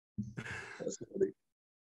How's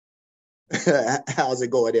it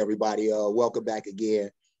going, everybody? Welcome back again.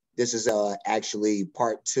 This is actually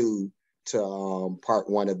part two to part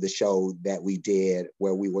one of the show that we did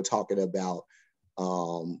where we were talking about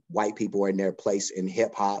white people and their place in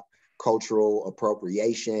hip hop, cultural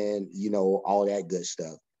appropriation, all that good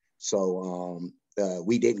stuff. So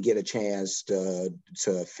we didn't get a chance to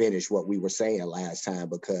finish what we were saying last time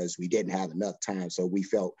because we didn't have enough time. So we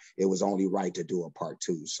felt it was only right to do a part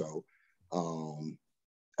two. So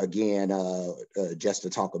again, just to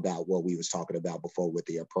talk about what we was talking about before with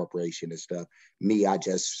the appropriation and stuff. Me, I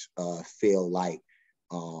just feel like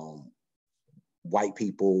white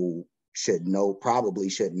people probably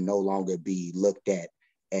should no longer be looked at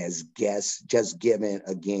as guests, just given,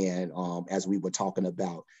 again, as we were talking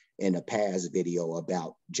about in the past video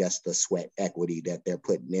about just the sweat equity that they're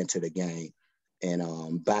putting into the game.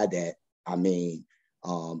 And by that, I mean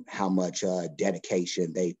how much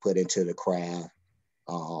dedication they put into the craft,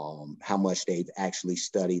 how much they've actually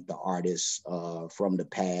studied the artists from the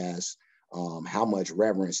past, how much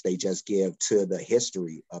reverence they just give to the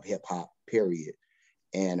history of hip hop, period.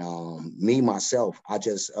 And me, myself, I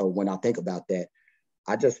just, when I think about that,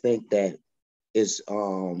 I just think that it's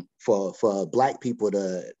for Black people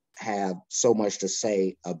to have so much to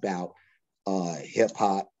say about hip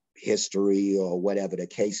hop history or whatever the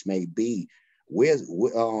case may be. We're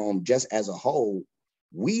just as a whole,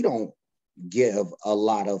 we don't give a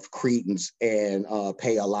lot of credence and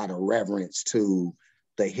pay a lot of reverence to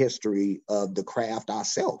the history of the craft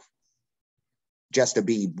ourselves, just to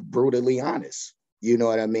be brutally honest. You know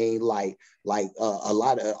what I mean? Like a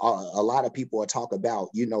lot of people are talk about,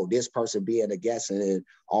 this person being a guest and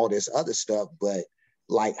all this other stuff, but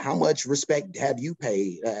like, how much respect have you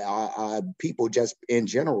paid? People just in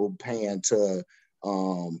general paying to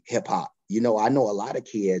hip hop? I know a lot of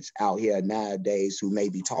kids out here nowadays who may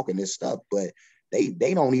be talking this stuff, but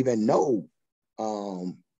they don't even know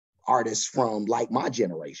artists from like my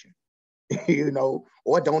generation,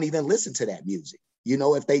 or don't even listen to that music.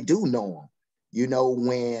 If they do know them,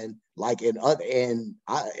 when like in other, and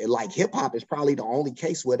like hip hop is probably the only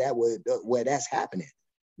case where where that's happening,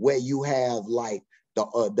 where you have like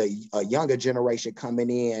the younger generation coming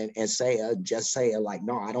in and just saying like,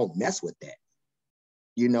 no, I don't mess with that.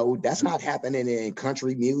 That's not happening in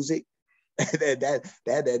country music. that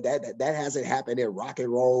hasn't happened in rock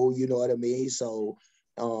and roll. You know what I mean? So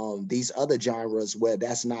these other genres where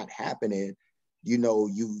that's not happening,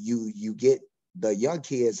 you get the young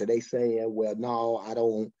kids and they saying, well, no, I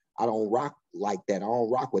don't rock like that. I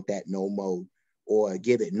don't rock with that no more, or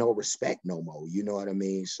give it no respect no more. You know what I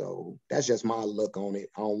mean? So that's just my look on it.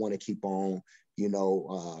 I don't want to keep on,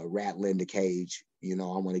 rattling the cage. I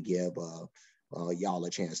want to give y'all a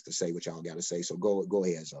chance to say what y'all got to say. So go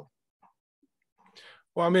ahead, Zo.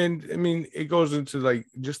 Well, I mean, it goes into like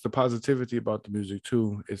just the positivity about the music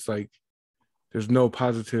too. It's like there's no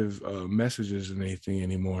positive messages in anything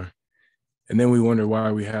anymore, and then we wonder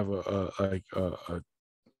why we have a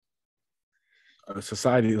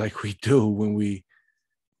society like we do when we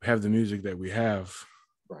have the music that we have.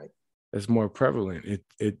 Right. That's more prevalent.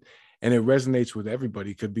 It resonates with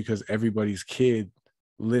everybody because everybody's kid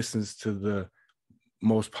listens to the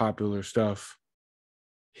most popular stuff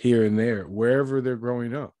here and there, wherever they're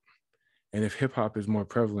growing up. And if hip hop is more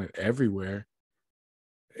prevalent everywhere,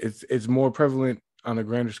 it's more prevalent on a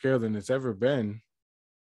grander scale than it's ever been,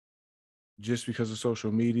 just because of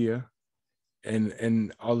social media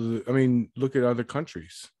and all of look at other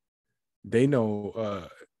countries. They know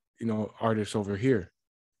artists over here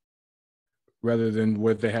rather than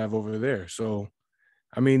what they have over there. So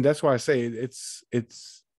that's why I say it's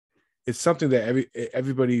something that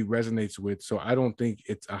everybody resonates with. So I don't think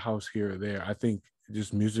it's a house here or there. I think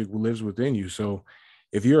just music lives within you. So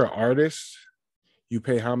if you're an artist, you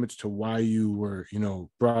pay homage to why you were,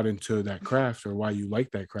 brought into that craft or why you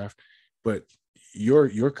like that craft. But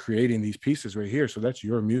you're creating these pieces right here. So that's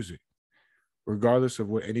your music, regardless of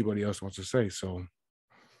what anybody else wants to say. So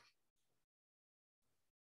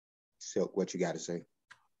Silk, what you got to say?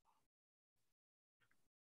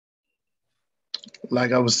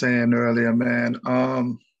 Like I was saying earlier, man,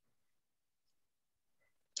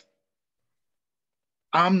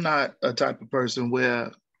 I'm not a type of person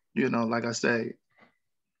where, like I say,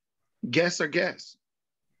 guests are guests.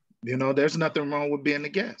 There's nothing wrong with being a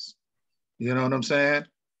guest. You know what I'm saying?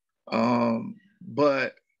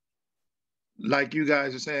 But like you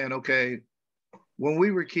guys are saying, okay, when we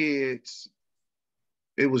were kids,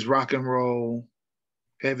 it was rock and roll,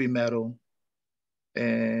 heavy metal,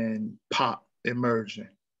 and pop emerging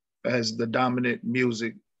as the dominant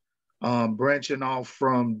music, branching off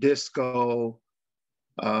from disco,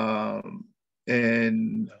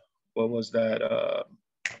 and what was that?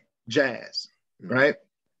 Jazz, right?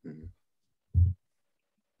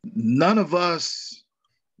 None of us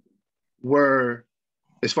were,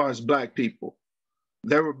 as far as Black people,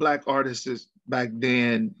 there were Black artists back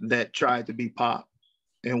then that tried to be pop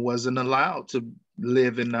and wasn't allowed to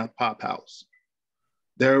live in that pop house.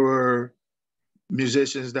 There were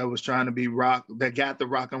musicians that was trying to be rock, that got the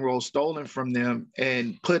rock and roll stolen from them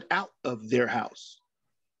and put out of their house.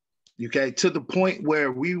 Okay, to the point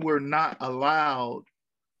where we were not allowed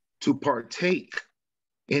to partake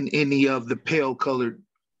in any of the pale colored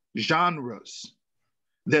genres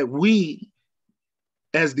that we,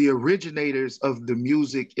 as the originators of the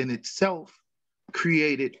music in itself,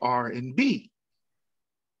 created R&B,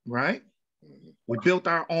 right? We built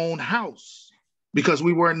our own house because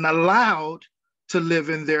we weren't allowed to live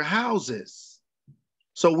in their houses.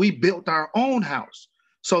 So we built our own house.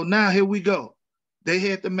 So now here we go. They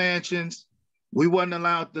had the mansions. We wasn't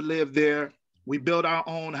allowed to live there. We built our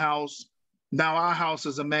own house. Now our house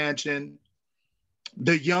is a mansion.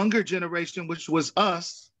 The younger generation, which was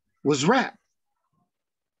us, was rap.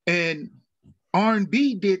 And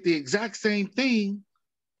R&B did the exact same thing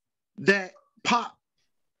that pop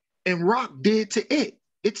and rock did to it.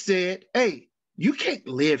 It said, hey, you can't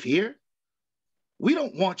live here. We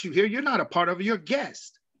don't want you here. You're not a part of it. You're a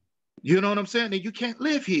guest. You know what I'm saying? And you can't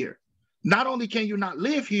live here. Not only can you not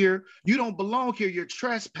live here, you don't belong here. You're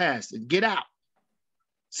trespassing. Get out.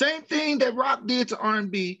 Same thing that rock did to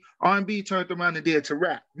R&B. R&B turned around and did to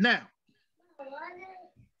rap. Now,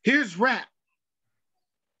 here's rap,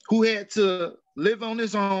 who had to live on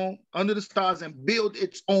his own under the stars and build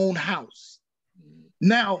its own house.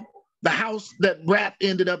 Now, the house that rap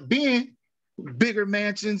ended up being, bigger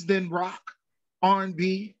mansions than rock,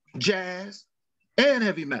 R&B, jazz, and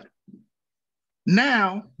heavy metal.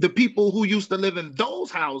 Now, the people who used to live in those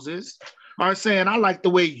houses are saying, I like the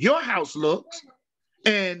way your house looks,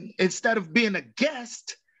 and instead of being a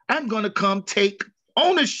guest, I'm going to come take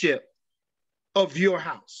ownership of your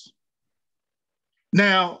house.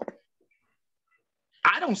 Now,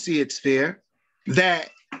 I don't see it's fair that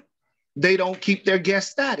they don't keep their guest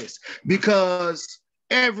status, because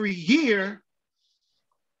every year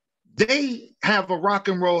they have a Rock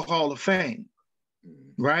and Roll Hall of Fame,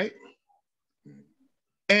 right?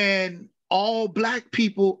 And all Black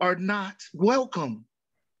people are not welcome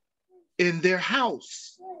in their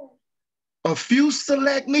house. A few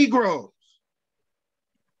select Negroes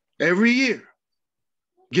every year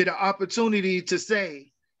get an opportunity to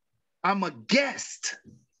say, I'm a guest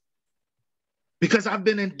because I've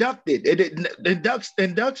been inducted.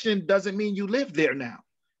 Induction doesn't mean you live there now.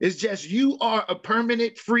 It's just you are a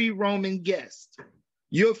permanent free roaming guest.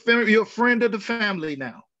 You're a friend of the family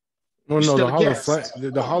now. Well, no,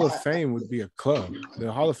 the Hall of Fame would be a club.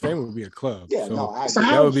 The Hall of Fame would be a club. Yeah, so no,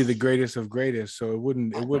 that would be the greatest of greatest. So it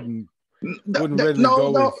wouldn't really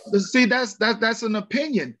go with. See, that's an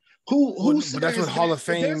opinion. Who says but that's what Hall of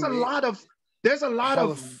Fame. There's a lot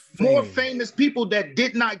of more famous people that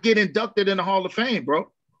did not get inducted in the Hall of Fame,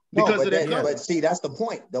 bro. But see, that's the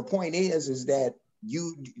point. The point is that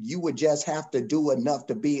you would just have to do enough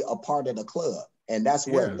to be a part of the club, and that's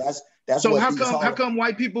what that's. So how come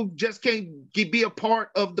white people just can't be a part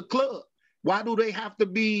of the club? Why do they have to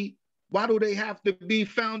be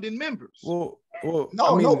founding members? Well, no,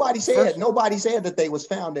 I mean, nobody said that they was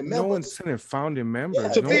founding members. No one said founding members. Yeah,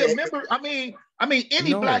 to be a member, I mean,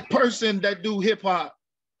 any Black person that do hip hop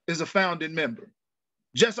is a founding member.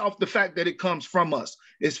 Just off the fact that it comes from us,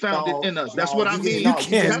 it's founded in us. That's what I mean. You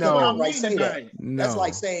can't say that. No. That's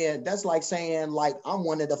like saying like I'm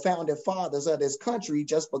one of the founding fathers of this country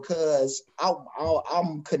just because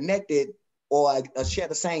I'm connected or I share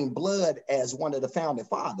the same blood as one of the founding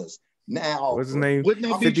fathers. Now, what's his name?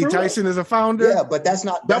 50 Tyson is a founder. Yeah, but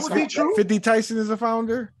that would be true. 50 Tyson is a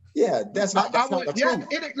founder. Yeah, that's not the truth.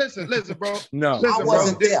 Listen, bro. No, I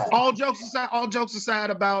wasn't there. All jokes aside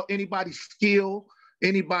about anybody's skill,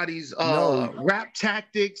 anybody's rap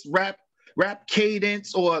tactics, rap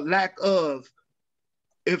cadence, or lack of.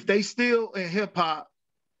 If they still in hip hop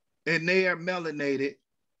and they are melanated,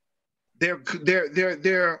 they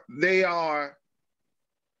are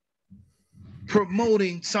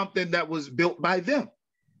promoting something that was built by them.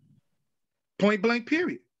 Point blank,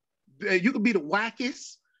 period. You can be the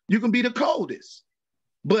wackest, you can be the coldest.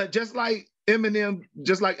 But just like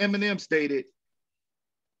Eminem stated,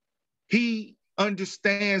 he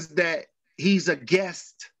understands that he's a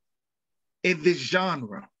guest in this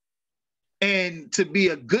genre. And to be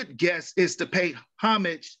a good guest is to pay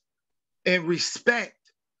homage and respect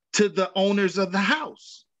to the owners of the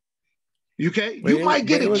house. Okay, But you might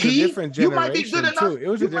get it a was a key. different You might be good generation enough. too. It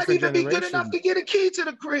was a You might different even be good enough generation. to get a key to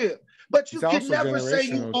the crib, but you It's can also never say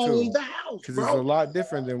you generational own too, the house, because it's a bro. lot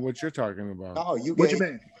different than what you're talking about No, you What you can.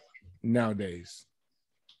 mean? nowadays.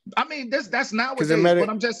 I mean, that's Because it nowadays, met but it,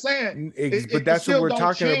 I'm just saying but it that's what still we're don't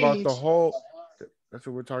talking about. The change. whole. That's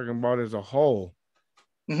what we're talking about as a whole.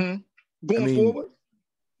 Mm-hmm. I Going mean, forward.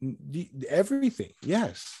 everything.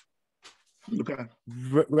 Yes, Okay.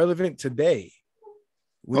 relevant today.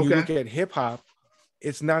 When you Okay. look at hip hop,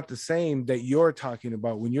 it's not the same that you're talking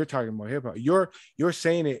about when you're talking about hip hop. You're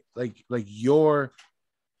saying it like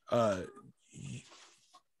uh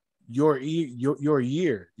your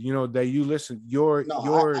year, you know, that you listen,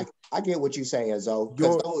 No, I get what you're saying, Zo.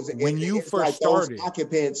 Because when you it's first like started,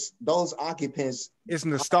 those occupants, it's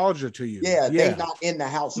nostalgia to you. yeah, they Yeah, not in the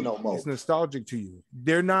house no more. it's nostalgic to you.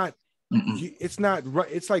 They're not. It's not.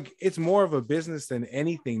 It's like it's more of a business than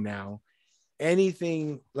anything now.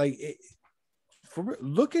 Anything like it,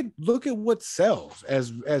 look at what sells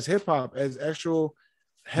as hip hop, as actual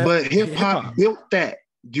But hip hip hop hop. built that.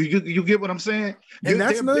 You get what I'm saying? And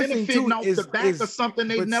that's They're another thing benefiting too, off the back of something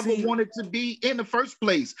they but never see, wanted to be in the first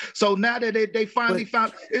place. So now that they finally but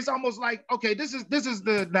found, it's almost like, okay, this is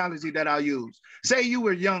the analogy that I'll use. Say you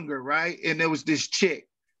were younger, right? And there was this chick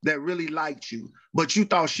that really liked you, but you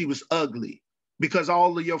thought she was ugly because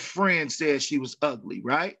all of your friends said she was ugly,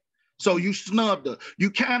 right? So you snubbed her. You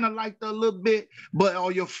kind of liked her a little bit, but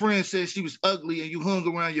all your friends said she was ugly, and you hung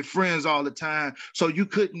around your friends all the time. So you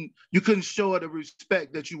couldn't show her the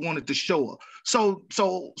respect that you wanted to show her. So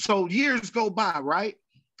years go by, right?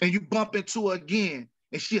 And you bump into her again,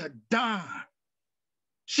 and she a dime.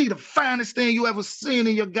 She the finest thing you ever seen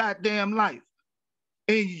in your goddamn life.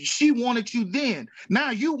 And she wanted you then. Now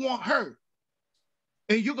you want her.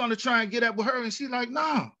 And you're gonna try and get up with her, and she's like,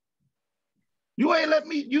 nah. You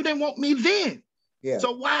didn't want me then. Yeah.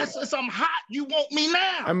 So why since I'm hot, you want me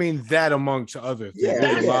now? I mean, that amongst other things. Yeah,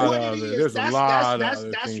 That's what it is. There's a lot of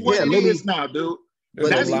other That's things. what Yeah, it let me- is now, dude. There's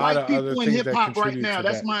But a let That's me lot white of other people in things hip that hop right contribute now. to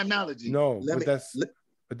That's that. my analogy. No, let but me that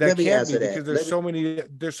let me can't be, answer that. because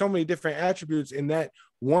there's so many different attributes in that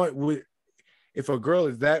one. With if a girl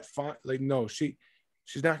is that fine, like no, she's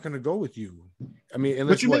not gonna go with you. I mean,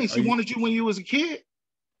 unless What you mean? She wanted you when you was a kid?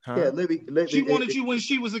 huh? Yeah, let me She wanted you when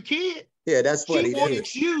she was a kid. yeah, that's She funny.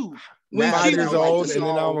 wanted you when Now, she 5 years was a like the old, kid. and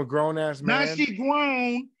then I'm song, a grown ass Now man. she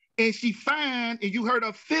grown and she fine, and you hurt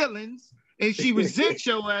her feelings, and she resents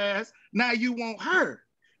your ass. Now you want her,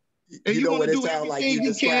 and you you're know what gonna it do sounds like everything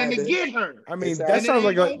you you can to describing? get her, I It mean, that sounds and it sounds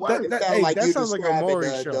like ain't a gonna work. that you sounds like a describing Maury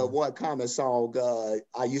the show. one common song,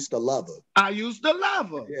 I used to love her. I used to love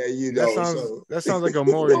her. Yeah, you That know, sounds so like a You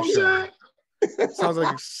know Maury what I'm show. saying? Sounds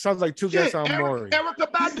like two guests Shit, on Maury. Erica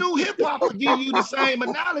Badu hip hop will give you the same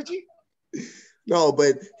analogy. no,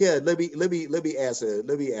 but yeah, let me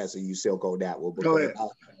answer you, Silk, on that one, Go because ahead.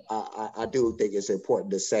 I do think it's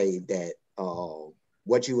important to say that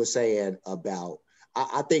what you were saying about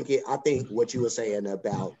I think what you were saying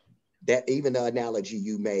about that, even the analogy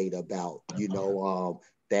you made about, you know,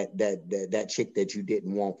 that chick that you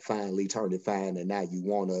didn't want finally turned it fine, and now you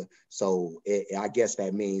want to. So I guess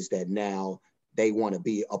that means that now they want to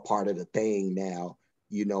be a part of the thing now,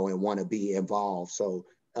 you know, and want to be involved. So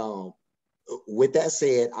with that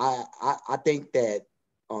said, I think that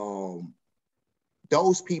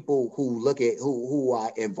those people who look at who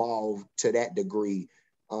are involved to that degree,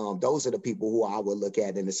 those are the people who I would look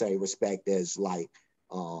at in the same respect as like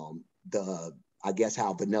the I guess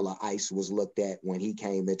how Vanilla Ice was looked at when he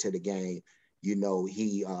came into the game. You know,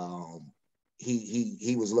 he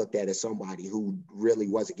was looked at as somebody who really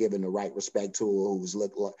wasn't given the right respect to, or who was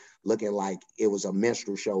looking like it was a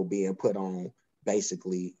minstrel show being put on,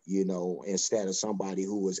 basically, you know, instead of somebody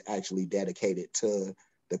who was actually dedicated to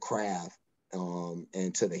the craft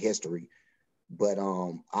and to the history. But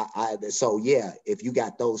so yeah, if you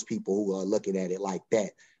got those people who are looking at it like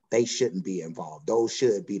that, they shouldn't be involved. Those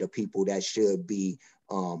should be the people that should be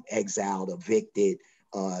exiled, evicted,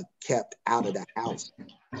 kept out of the house.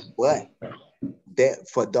 But that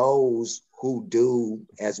for those who do,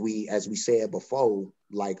 as we said before,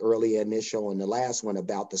 like earlier in this show and the last one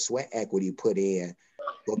about the sweat equity put in,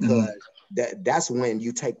 because that's when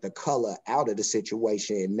you take the color out of the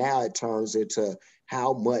situation, and now it turns into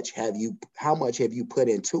how much have you put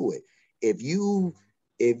into it. If you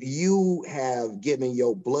have given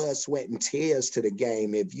your blood, sweat, and tears to the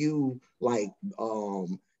game, if you like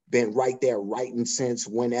been right there writing since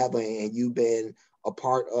whenever, and you've been a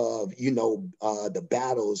part of, you know, the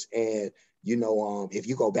battles, and you know, if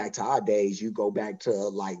you go back to our days, you go back to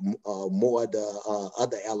like more of the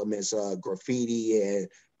other elements, graffiti and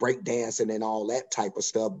breakdancing and all that type of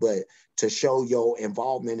stuff. But to show your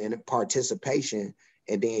involvement and participation,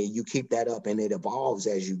 and then you keep that up and it evolves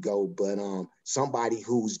as you go. But somebody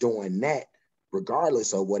who's doing that,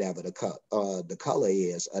 regardless of whatever the color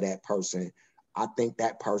is of that person, I think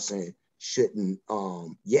that person shouldn't,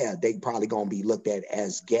 yeah, they probably gonna be looked at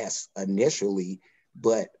as guests initially,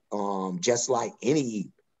 but just like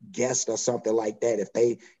any guest or something like that,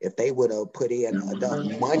 if they would have put in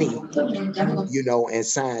enough money, you know, and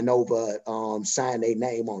sign their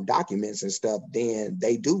name on documents and stuff, then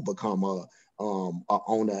they do become a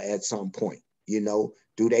owner at some point. You know,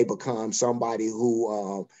 do they become somebody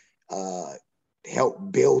who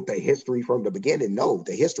helped build the history from the beginning? No,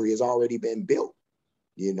 the history has already been built.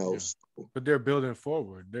 You know, yeah. But they're building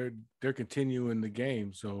forward. They're continuing the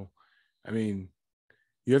game. So, I mean,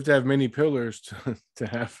 you have to have many pillars to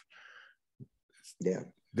have. Yeah.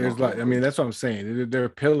 There's like, I mean, that's what I'm saying. There are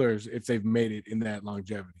pillars if they've made it in that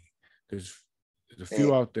longevity. There's a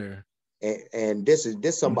few out there. And this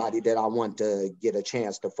is somebody that I want to get a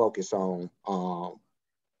chance to focus on.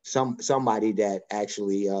 Somebody that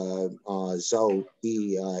actually Zo,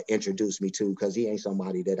 he introduced me to, because he ain't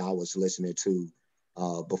somebody that I was listening to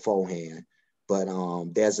beforehand. But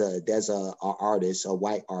there's a artist, a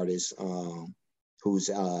white artist,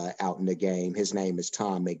 who's out in the game. His name is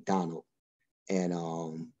Tom McDonald. And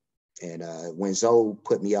when Zo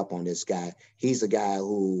put me up on this guy, he's a guy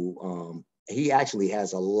who he actually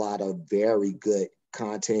has a lot of very good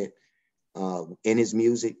content in his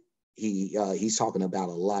music. He's talking about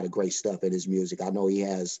a lot of great stuff in his music. I know he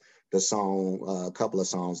has the song, a couple of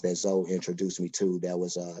songs that Zo introduced me to. That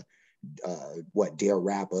was what, Dear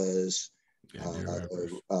Rappers. Yeah, Dear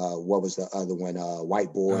Rappers. What was the other one?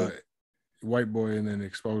 White Boy. White Boy, and then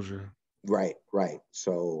Exposure. Right.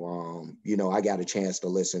 So, you know, I got a chance to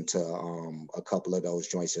listen to a couple of those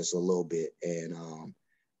joints just a little bit, and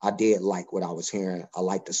I did like what I was hearing. I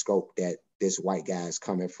like the scope that this white guy is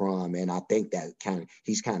coming from, and I think that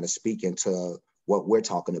he's kind of speaking to what we're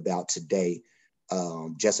talking about today,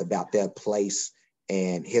 just about their place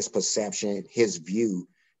and his perception, his view,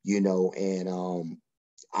 you know, and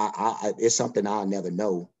I it's something I'll never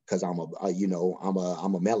know, because I'm a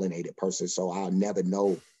melanated person, so I'll never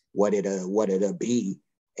know what it'll be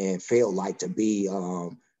and feel like to be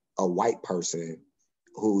a white person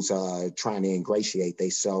who's trying to ingratiate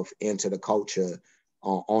themselves into the culture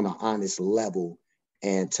on an honest level,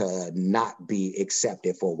 and to not be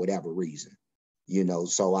accepted for whatever reason, you know.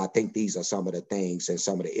 So I think these are some of the things and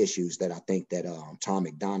some of the issues that I think that Tom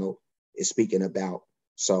McDonald is speaking about.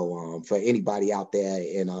 So for anybody out there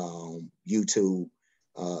in YouTube,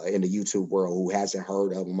 in the YouTube world, who hasn't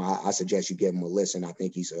heard of him, I suggest you give him a listen. I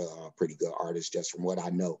think he's a pretty good artist, just from what I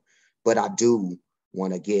know. But I do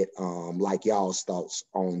want to get like y'all's thoughts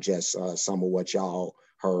on just some of what y'all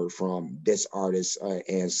heard from this artist,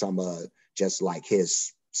 and some just like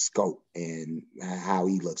his scope and how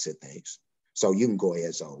he looks at things. So you can go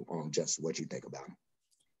ahead, Zo, on just what you think about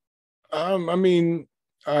him. I mean,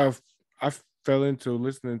 I fell into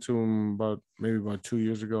listening to him maybe about 2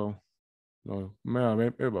 years ago. No,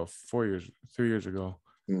 maybe about 3 years ago.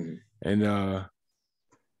 Mm-hmm. And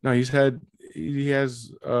no, he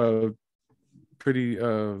has a pretty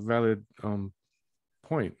valid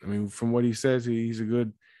point. I mean, from what he says, he's a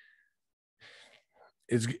good.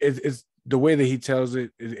 It's the way that he tells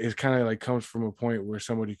it. It kind of like comes from a point where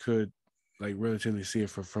somebody could like relatively see it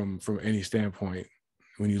from any standpoint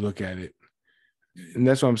when you look at it. And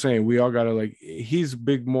that's what I'm saying. We all gotta like. He's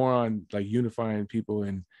big more on like unifying people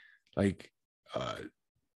and like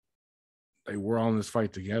we're all in this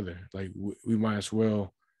fight together. Like we might as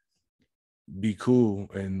well be cool,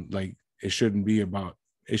 and like it should be about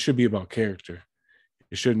character.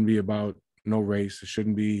 It shouldn't be about no race. It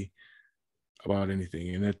shouldn't be about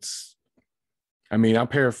anything. And it's, I mean, I'm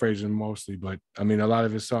paraphrasing mostly, but I mean, a lot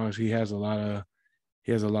of his songs, he has a lot of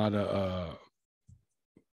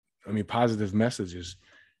I mean, positive messages,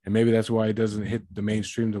 and maybe that's why it doesn't hit the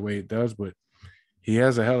mainstream the way it does, but he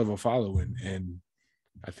has a hell of a following, and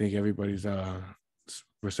I think everybody's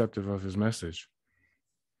receptive of his message.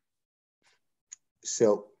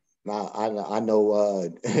 So I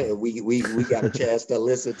know we got a chance to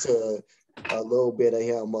listen to a little bit of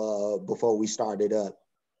him before we started up,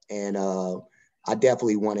 and I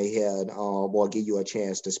definitely want to hear or give you a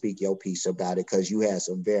chance to speak your piece about it, because you had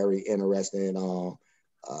some very interesting.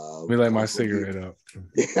 Let me light my cigarette up.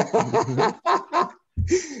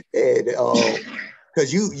 And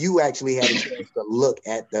because you actually had a chance to look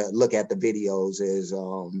at the videos as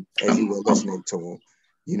you were listening to them.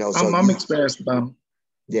 You know, so I'm experienced about them.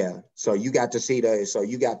 Yeah, so you got to see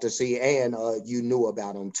and you knew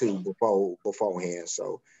about them too beforehand.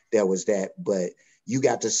 So there was that, but you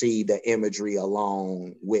got to see the imagery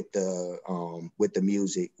along with the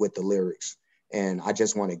music, with the lyrics. And I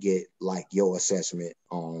just want to get like your assessment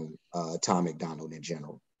on Tom MacDonald in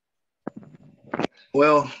general.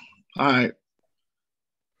 Well, all right.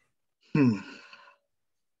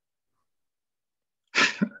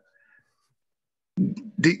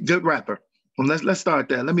 Good rapper. Well, let's start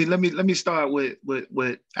there. Let me start with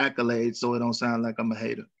accolades so it don't sound like I'm a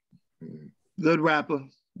hater. Good rapper,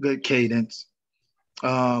 good cadence,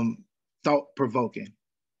 thought provoking.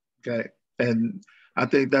 Okay, and I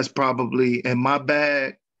think that's probably in my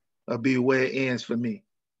bag. Be where it ends for me.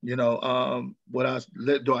 You know,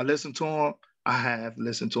 do I listen to him? I have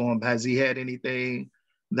listened to him. Has he had anything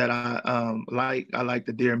that I like? I like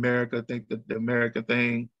the Dear America. I think the America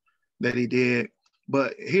thing that he did.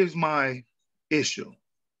 But here's my issue.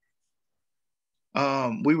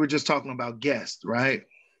 We were just talking about guests, right?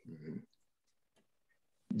 Mm-hmm.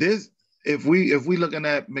 If we looking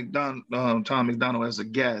at Tom MacDonald as a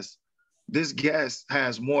guest, this guest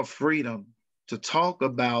has more freedom to talk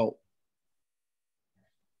about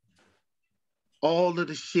all of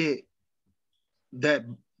the shit that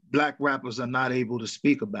Black rappers are not able to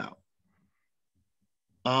speak about.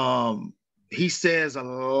 He says a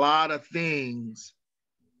lot of things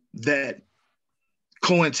that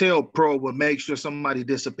COINTELPRO would make sure somebody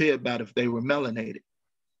disappeared about if they were melanated.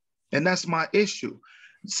 And that's my issue.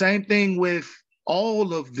 Same thing with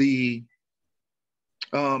all of the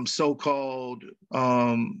so-called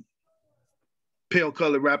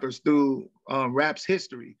pale-colored rappers through rap's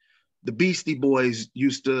history. The Beastie Boys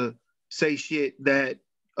used to say shit that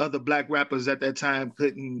other Black rappers at that time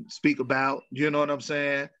couldn't speak about. You know what I'm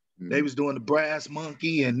saying? Mm-hmm. They was doing the Brass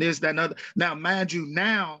Monkey and this, that, and other. Now, mind you,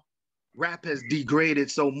 now rap has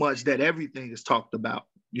degraded so much that everything is talked about.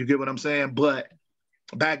 You get what I'm saying? But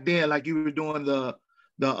back then, like you were doing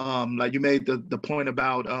like you made the point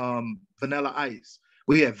about Vanilla Ice.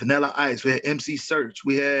 We had Vanilla Ice, we had MC Search,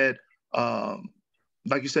 we had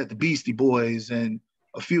like you said, the Beastie Boys and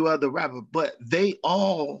a few other rappers, but they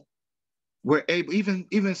all were able,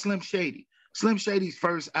 even Slim Shady. Slim Shady's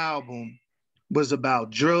first album was about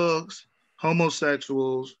drugs,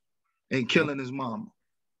 homosexuals, and killing his mama.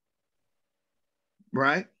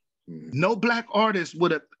 Right? Mm-hmm. No Black artist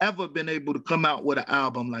would have ever been able to come out with an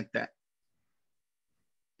album like that.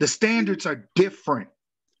 The standards are different.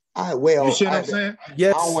 You see what I'm saying?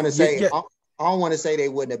 Yes. I don't want to say. Yeah. I don't want to say they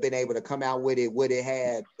wouldn't have been able to come out with it. Would it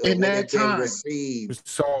had in that time received?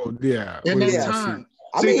 So yeah, in that time.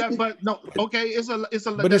 I mean, that, but no, okay, it's a.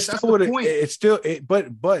 But it's still the point. It's still.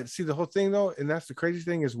 But see, the whole thing though, and that's the crazy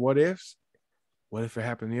thing is what ifs. What if it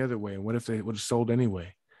happened the other way? And what if they would have sold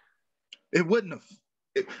anyway? It wouldn't have.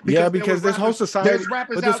 Because this whole society, has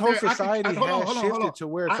shifted to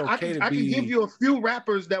where it's okay to be. I can give you a few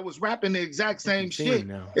rappers that was rapping the exact same shit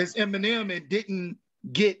as Eminem and didn't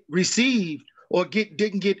get received or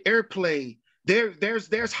didn't get airplay.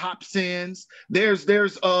 There's Hopsins, there's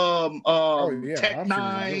Tech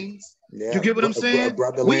Nines. Yeah. You get what I'm saying?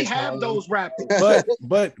 We have those rappers.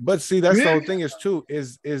 But see, that's the whole thing is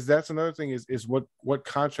that's another thing is what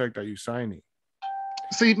contract are you signing?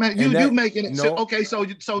 See, man, you making it. No, so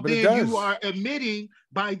then you are admitting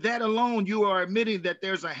by that alone, you are admitting that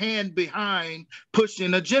there's a hand behind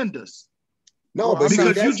pushing agendas. No, but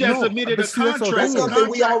because you just admitted a contract. That's something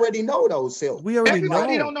we already know, though, Silk. We already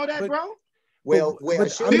Everybody don't know that, bro. Well,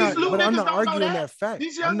 I'm not arguing that fact.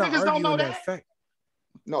 These young niggas don't know that fact.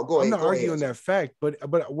 No, go ahead. I'm not arguing that fact, but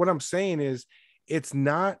what I'm saying is, it's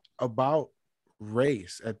not about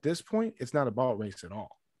race at this point. It's not about race at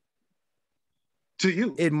all. To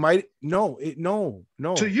you, it might no.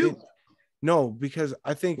 To you, no, because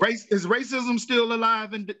I think is racism still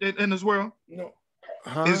alive in this world? No,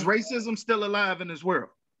 is racism still alive in this world?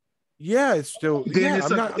 Yeah, it's still. Then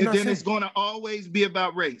it's going to always be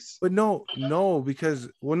about race. But no,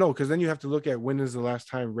 because then you have to look at when is the last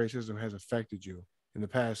time racism has affected you in the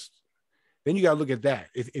past. Then you got to look at that.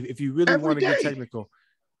 If you really want to get technical,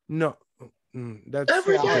 no. That's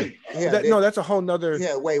every day. That's a whole nother.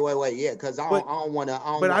 Yeah, wait. Yeah, because I don't want to.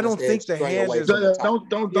 But I don't think the hand is.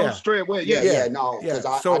 Don't stray away. No, because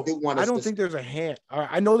I do want to. I don't think there's a hand.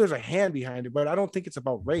 I know there's a hand behind it, but I don't think it's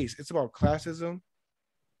about race. It's about classism,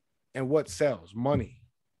 and what sells: money,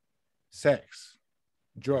 sex,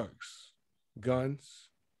 drugs, guns,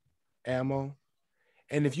 ammo,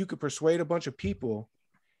 and if you could persuade a bunch of people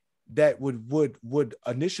that would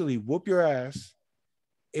initially whoop your ass.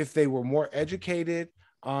 If they were more educated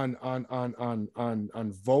on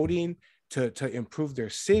voting to improve their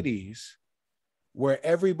cities, where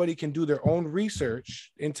everybody can do their own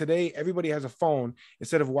research. And today, everybody has a phone.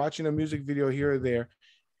 Instead of watching a music video here or there,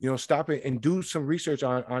 stop it and do some research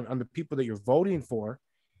on the people that you're voting for.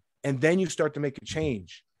 And then you start to make a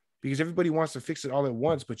change, because everybody wants to fix it all at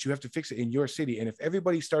once, but you have to fix it in your city. And if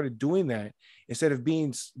everybody started doing that, instead of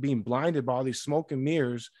being blinded by all these smoke and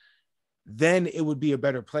mirrors, then it would be a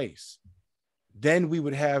better place. Then we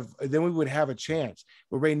would have a chance.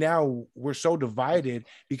 But right now we're so divided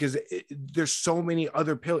because there's so many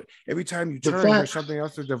other pillars. Every time you turn, there's something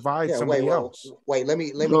else to divide somebody else. Wait, let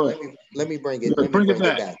me bring it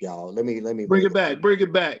back, y'all. Let me bring it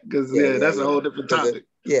back, because that's a whole different topic.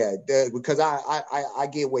 Because I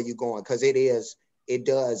get where you're going, because it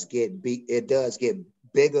does get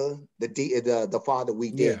bigger the farther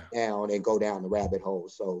we dig down and go down the rabbit hole.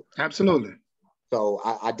 So absolutely. So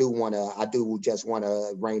I do just want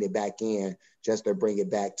to rein it back in, just to bring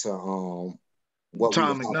it back to what we were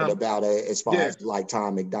talking about as far as like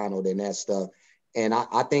Tom McDonald and that stuff. And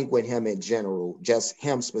I think with him in general, just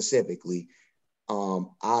him specifically,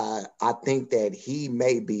 I think that he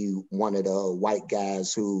may be one of the white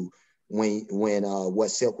guys who, when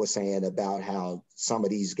what Silk was saying about how some of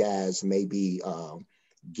these guys may be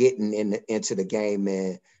getting into the game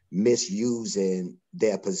and misusing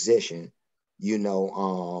their position,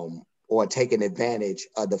 or taking advantage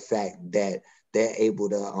of the fact that they're able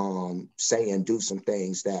to say and do some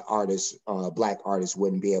things that Black artists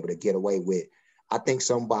wouldn't be able to get away with. I think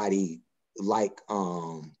somebody like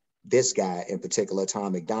this guy in particular,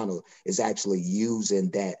 Tom McDonald, is actually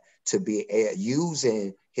using that to be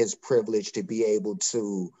using his privilege to be able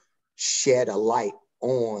to shed a light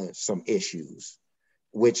on some issues,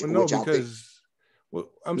 which I think. Well,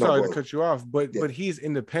 I'm sorry to cut you off, but he's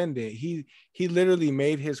independent. He literally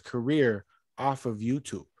made his career off of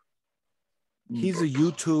YouTube. He's a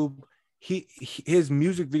YouTube. His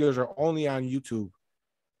music videos are only on YouTube.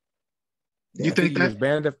 You think that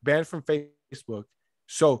banned from Facebook?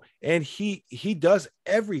 So, and he does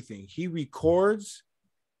everything. He records.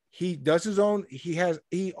 He does his own.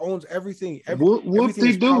 He owns everything. What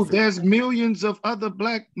they do? Perfect. There's millions of other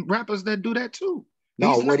Black rappers that do that too.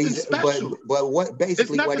 No, what he's special. But what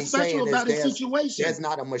basically what he's saying is there's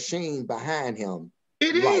not a machine behind him.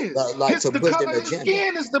 It is. The color of his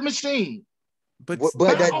skin is the machine. But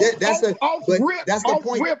that's the point.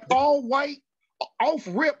 Off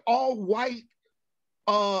rip all white,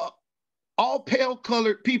 all pale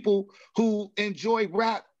colored people who enjoy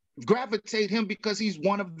rap gravitate him because he's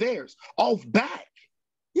one of theirs. Off back.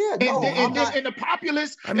 Yeah, and the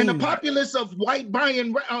populace of white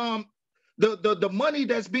buying the money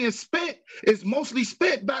that's being spent is mostly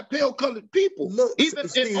spent by pale colored people. Look, even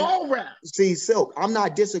in all rap. See, Silk, I'm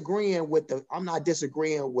not disagreeing with the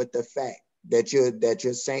fact that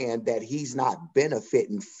you're saying that he's not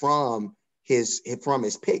benefiting from his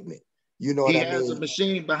pigment. You know what I mean? He has a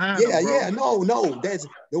machine behind him. No. That's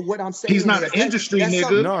what I'm saying. He's not an industry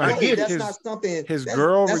nigga. No, I get that's not something. His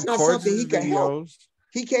girl records his videos.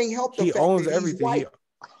 He can't help the fact that owns everything.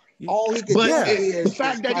 All he can do is the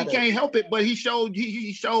fact that he can't help it, but he showed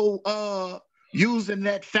using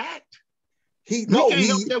that fact. He's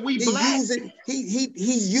using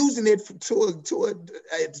it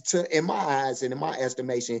to in my eyes and in my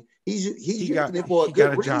estimation, he's using it for a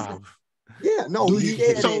good reason. Job. Yeah, no.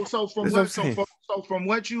 So from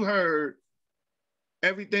what you heard,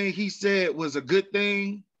 everything he said was a good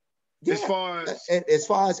thing. Yeah. As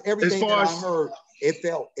far as everything I heard,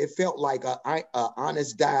 it felt like a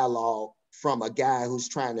honest dialogue from a guy who's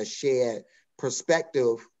trying to share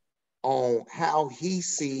perspective on how he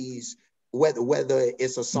sees whether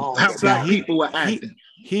it's a song. How Black people are acting.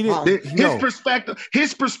 His perspective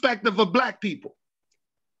of Black people.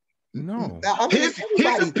 No. His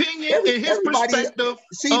opinion and his perspective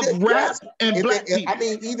of rap and Black people. I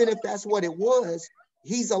mean, even if that's what it was,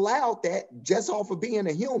 he's allowed that just off of being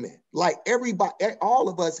a human. Like everybody, all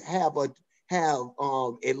of us have at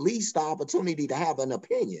least the opportunity to have an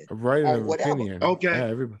opinion. Right, an opinion.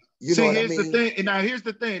 Okay. Yeah, here's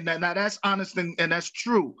the thing. Now that's honest and that's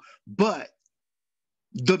true. But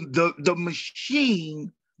the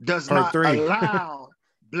machine does not allow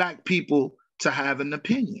Black people to have an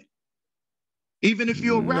opinion. Even if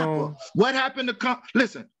you're a rapper. What happened to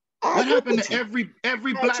listen? What happened to every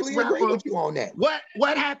Black rapper? With you on that.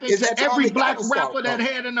 What happened to every Black rapper that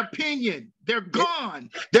had an opinion? They're gone.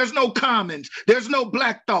 There's no Commons. There's no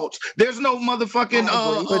Black Thoughts. There's no motherfucking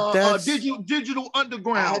digital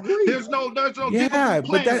underground. There's no digital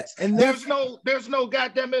planets. There's no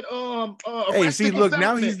goddamn it hey, see, look,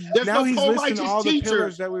 now he's listing all the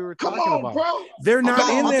pillars that we were talking about. Bro. They're not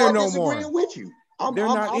in there no more. With you. They're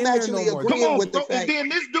not in there actually no more. agreeing Come on, with the bro. fact.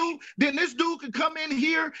 And then this dude can come in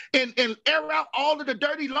here and air out all of the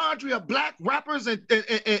dirty laundry of black rappers and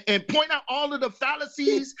point out all of the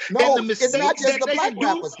fallacies and the mistakes it's not just that the they black can do.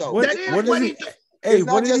 rappers though. What is he? Hey, It's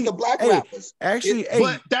not just the black rappers. Actually,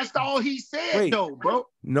 But that's all he said, though, bro.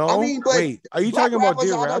 No, I mean, but wait. Are you talking about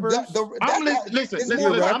Dear Rappers? Listen,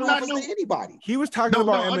 I'm not to anybody. He was talking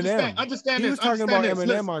about Eminem. Understand he this. was talking about Eminem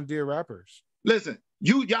Listen. on Dear Rappers. Listen,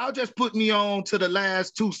 y'all just put me on to the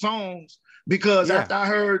last 2 songs because after I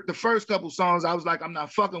heard the first couple songs, I was like, I'm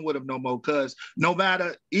not fucking with him no more. Because no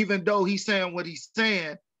matter, even though he's saying what he's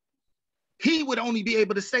saying, he would only be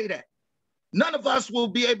able to say that. None of us will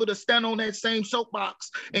be able to stand on that same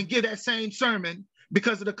soapbox and give that same sermon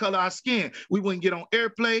because of the color of our skin. We wouldn't get on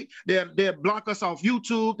airplay. They'll block us off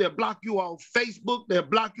YouTube. They'll block you off Facebook. They'll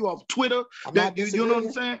block you off Twitter. You know what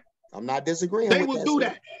I'm saying? I'm not disagreeing. They will do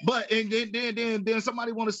that. But and then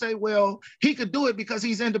somebody want to say, well, he could do it because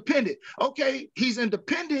he's independent. Okay, he's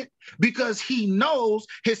independent because he knows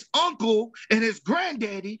his uncle and his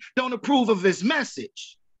granddaddy don't approve of his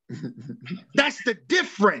message. That's the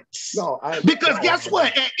difference. Because guess what?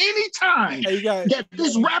 At any time that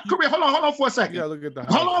this rap career, hold on for a second. Look at the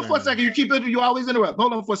hold on for a second. You always interrupt.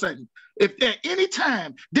 Hold on for a second. If at any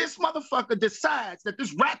time this motherfucker decides that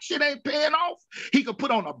this rap shit ain't paying off, he could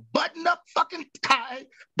put on a button-up fucking tie,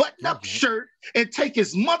 button-up shirt, and take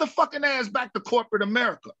his motherfucking ass back to corporate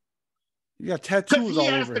America. You got tattoos all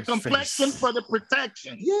over his face. He has the complexion for the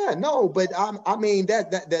protection. Yeah, no, but I mean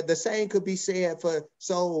that the same could be said for,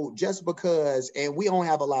 so just because, and we don't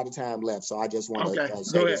have a lot of time left, so I just want to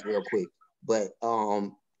say this real quick. But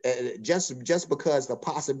just because the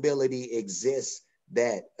possibility exists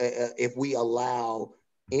that if we allow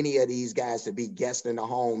any of these guys to be guests in the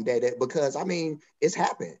home, because I mean it's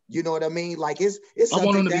happened. You know what I mean? Like it's I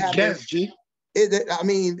want them to be guests, G.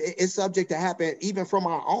 It's subject to happen even from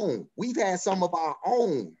our own. We've had some of our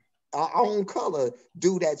own color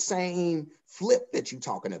do that same flip that you're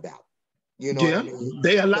talking about. You know what I mean?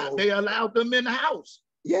 They allowed them in the house.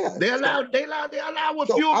 Yeah. They allow a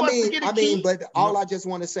few of us to get a key. But all I just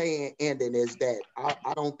want to say in ending is that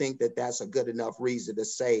I don't think that that's a good enough reason to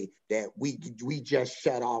say that we just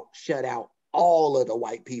shut out all of the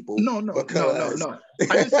white people. No. I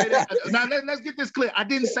didn't say that. Now let's get this clear. I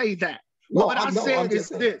didn't say that. What I said is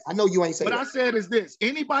this. I know you ain't saying that. What I said is this.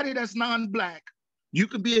 Anybody that's non-black, you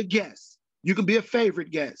can be a guest. You can be a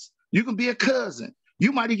favorite guest. You can be a cousin.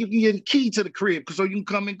 You might even get a key to the crib so you can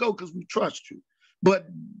come and go because we trust you. But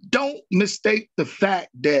don't mistake the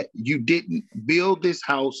fact that you didn't build this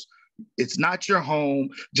house. It's not your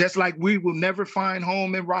home. Just like we will never find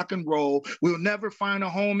home in rock and roll. We'll never find a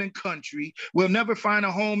home in country. We'll never find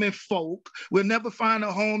a home in folk. We'll never find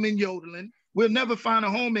a home in yodeling. We'll never find a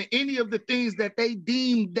home in any of the things that they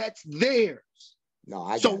deem that's theirs.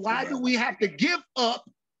 So why do we have to give up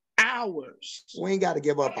ours? We ain't got to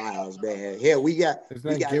give up ours, man. Here we got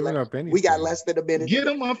less than a minute. Get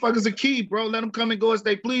them motherfuckers a key, bro. Let them come and go as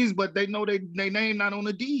they please, but they know they name not on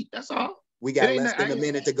the deed. That's all. We got less than a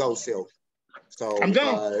minute to go, Silk. So I'm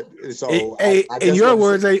gone. In your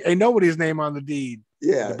words, ain't nobody's name on the deed.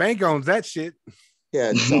 Yeah, the bank owns that shit.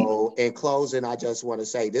 Yeah. So in closing, I just want to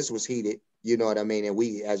say this was heated. You know what I mean? And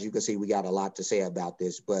we, as you can see, we got a lot to say about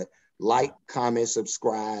this, but like, comment,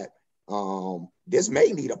 subscribe. This may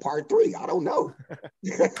need a part 3. I don't know.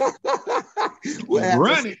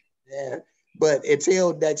 Run it. Yeah. But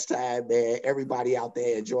until next time, man, everybody out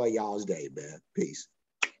there, enjoy y'all's day, man. Peace.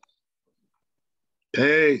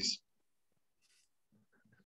 Peace.